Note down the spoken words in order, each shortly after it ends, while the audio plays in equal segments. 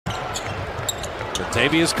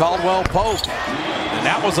Latavius Caldwell-Pope. And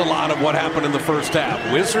that was a lot of what happened in the first half.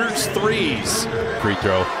 Wizards threes. Free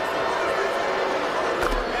throw.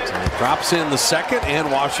 So drops in the second, and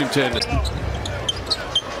Washington. It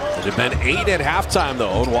had been 8 at halftime,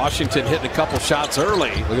 though, and Washington hitting a couple shots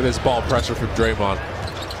early. Look at this ball pressure from Draymond.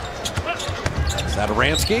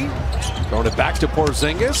 Satoransky throwing it back to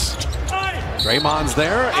Porzingis. Draymond's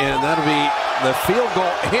there, and that'll be the field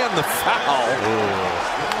goal and the foul.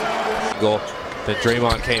 Goal. Then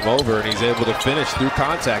Draymond came over, and he's able to finish through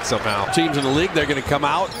contact somehow. Teams in the league, they're going to come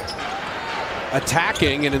out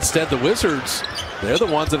attacking, and instead the Wizards, they're the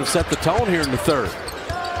ones that have set the tone here in the third.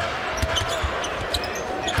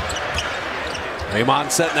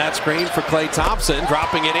 Draymond setting that screen for Klay Thompson,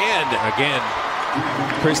 dropping it in. Again,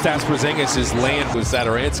 Kristaps Porzingis is laying with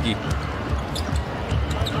Satoransky.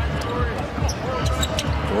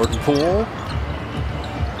 Jordan Poole.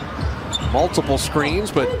 Multiple screens,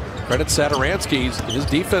 but credit Satoransky's his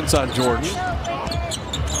defense on Jordan.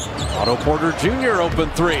 Otto Porter Jr. open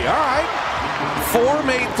three. All right. 4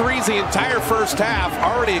 made threes the entire first half.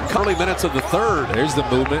 Already in 20 minutes of the third. There's the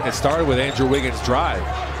movement. It started with Andrew Wiggins' drive.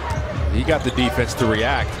 He got the defense to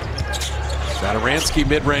react. Satoransky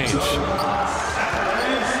mid-range.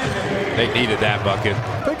 They needed that bucket.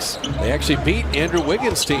 They actually beat Andrew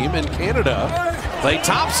Wiggins' team in Canada. Klay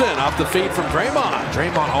Thompson off the feed from Draymond.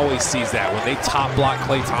 Draymond always sees that when they top block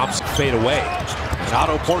Klay Thompson, fade away. And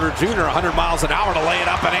Otto Porter Jr. 100 miles an hour to lay it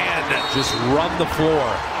up and in. Just run the floor.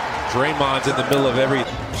 Draymond's in the middle of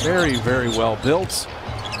everything. Very, very well built,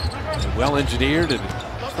 well engineered, and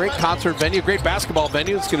great concert venue, great basketball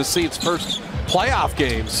venue. It's going to see its first playoff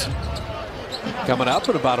games coming up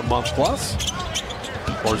in about a month plus.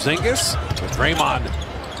 Porzingis with Draymond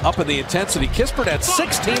up in the intensity. Kispert had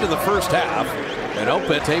 16 in the first half. And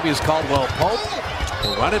open, Latavius Caldwell-Pope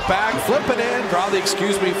will run it back, flip it in, draw the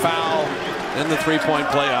excuse me foul, and the three-point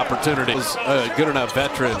play opportunity. Is a good enough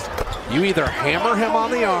veteran. You either hammer him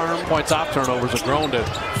on the arm, points off turnovers have grown to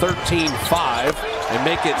 13-5, and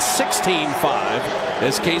make it 16-5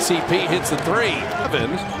 as KCP hits the three.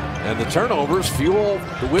 And the turnovers fuel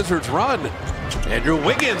the Wizards' run. Andrew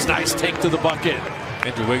Wiggins, nice take to the bucket.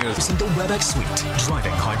 Andrew Wiggins is in the WebEx suite,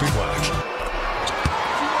 driving hybrid work.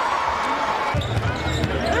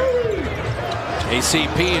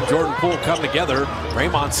 KCP and Jordan Poole come together.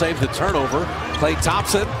 Draymond saved the turnover. Klay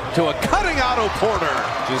Thompson to a cutting Otto Porter.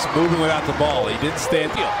 Just moving without the ball. He didn't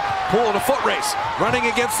stand. Poole in a foot race, running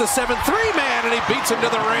against the 7-3 man, and he beats him to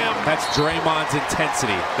the rim. That's Draymond's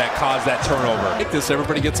intensity that caused that turnover. Like this,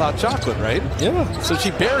 everybody gets hot chocolate, right? Yeah. So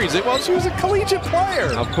she buries it. Well, she was a collegiate player.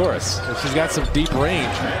 Of course. She's got some deep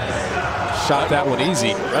range. Shot that one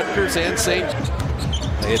easy. Rutgers and St.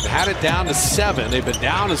 They had it down to 7. They've been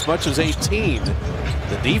down as much as 18.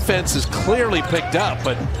 The defense is clearly picked up,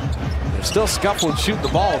 but they're still scuffling shooting the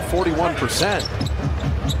ball at 41%.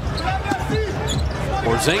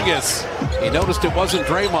 Porzingis, he noticed it wasn't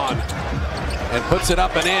Draymond and puts it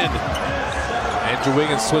up and in. Andrew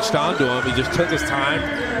Wiggins switched on to him. He just took his time.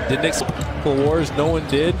 Didn't expect wars. No one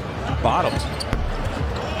did. Bottomed.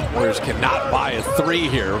 Warriors cannot buy a three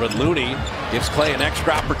here, but Looney gives Klay an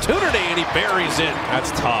extra opportunity, and he buries it.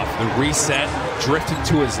 That's tough. The reset, drifting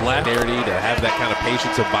to his left. To have that kind of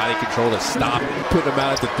patience and body control to stop putting him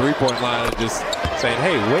out at the three-point line and just saying,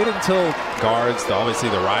 hey, wait until guards, obviously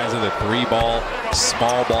the rise of the three ball,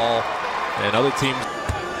 small ball, and other teams.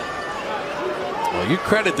 Well, you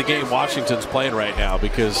credit the game Washington's playing right now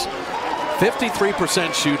because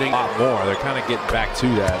 53% shooting. A lot more. They're kind of getting back to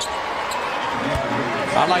that.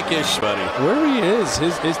 I like Ish, buddy. Wherever he is,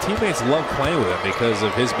 his teammates love playing with him because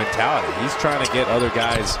of his mentality. He's trying to get other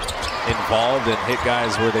guys involved and hit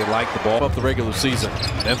guys where they like the ball. Up the regular season.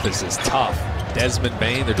 Memphis is tough. Desmond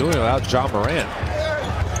Bain, they're doing it without John Morant.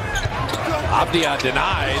 Abdia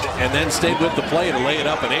denied and then stayed with the play to lay it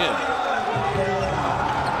up and in.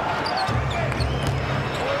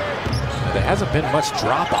 There hasn't been much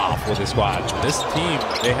drop-off with the squad. This team,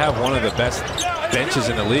 they have one of the best benches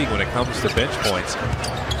in the league when it comes to bench points.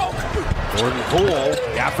 Jordan Poole,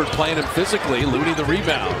 Gafford playing him physically, Looney the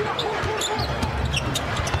rebound.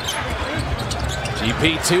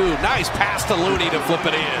 GP2, nice pass to Looney to flip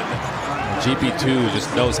it in. GP2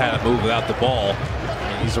 just knows how to move without the ball.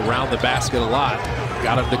 He's around the basket a lot.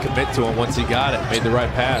 Got him to commit to him once he got it, made the right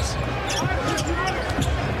pass.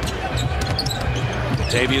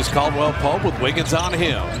 Latavius Caldwell-Pope with Wiggins on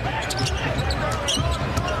him.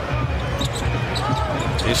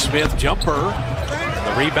 Ish Smith jumper.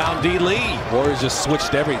 The rebound D. Lee. Warriors just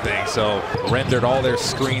switched everything, so rendered all their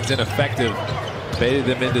screens ineffective. Baited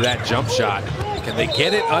them into that jump shot. Can they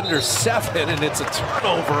get it under 7? And it's a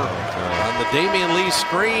turnover on the Damian Lee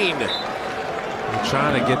screen. They're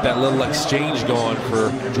trying to get that little exchange going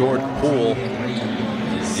for Jordan Poole.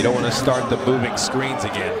 You don't want to start the moving screens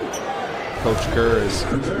again. Coach Kerr is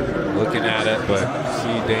looking at it, but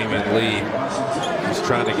see Damian Lee just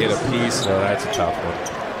trying to get a piece, so that's a tough one.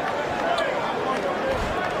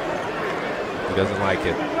 He doesn't like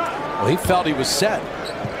it. Well, he felt he was set.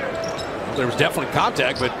 There was definitely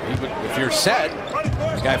contact, but if you're set,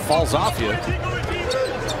 the guy falls off you.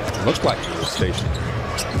 It looked like he was stationed.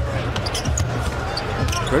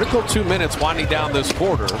 Critical 2 minutes winding down this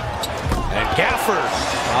quarter. And Gafford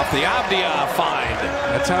off the Abdia find.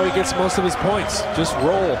 That's how he gets most of his points. Just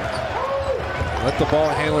roll. Let the ball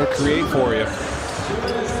handler create for you.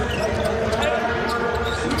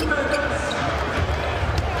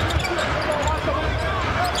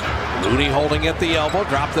 Looney holding at the elbow,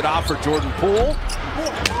 dropped it off for Jordan Poole.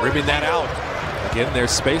 Ribbing that out. Again,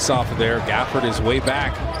 there's space off of there. Gafford is way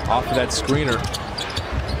back off of that screener.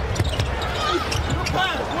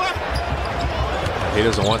 He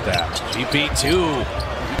doesn't want that. GP2.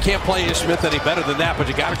 You can't play Ish Smith any better than that, but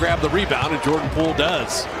you got to grab the rebound, and Jordan Poole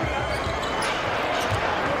does.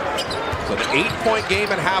 So an 8-point game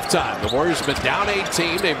at halftime. The Warriors have been down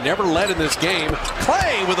 18. They've never led in this game.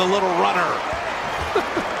 Clay with a little runner.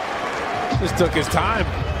 Just took his time.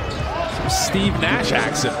 Some Steve Nash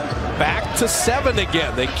action. Back to 7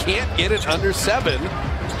 again. They can't get it under 7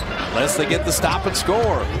 unless they get the stop and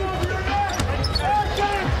score.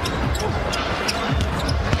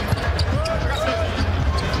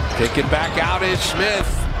 Kick it back out is Smith.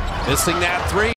 Missing that 3.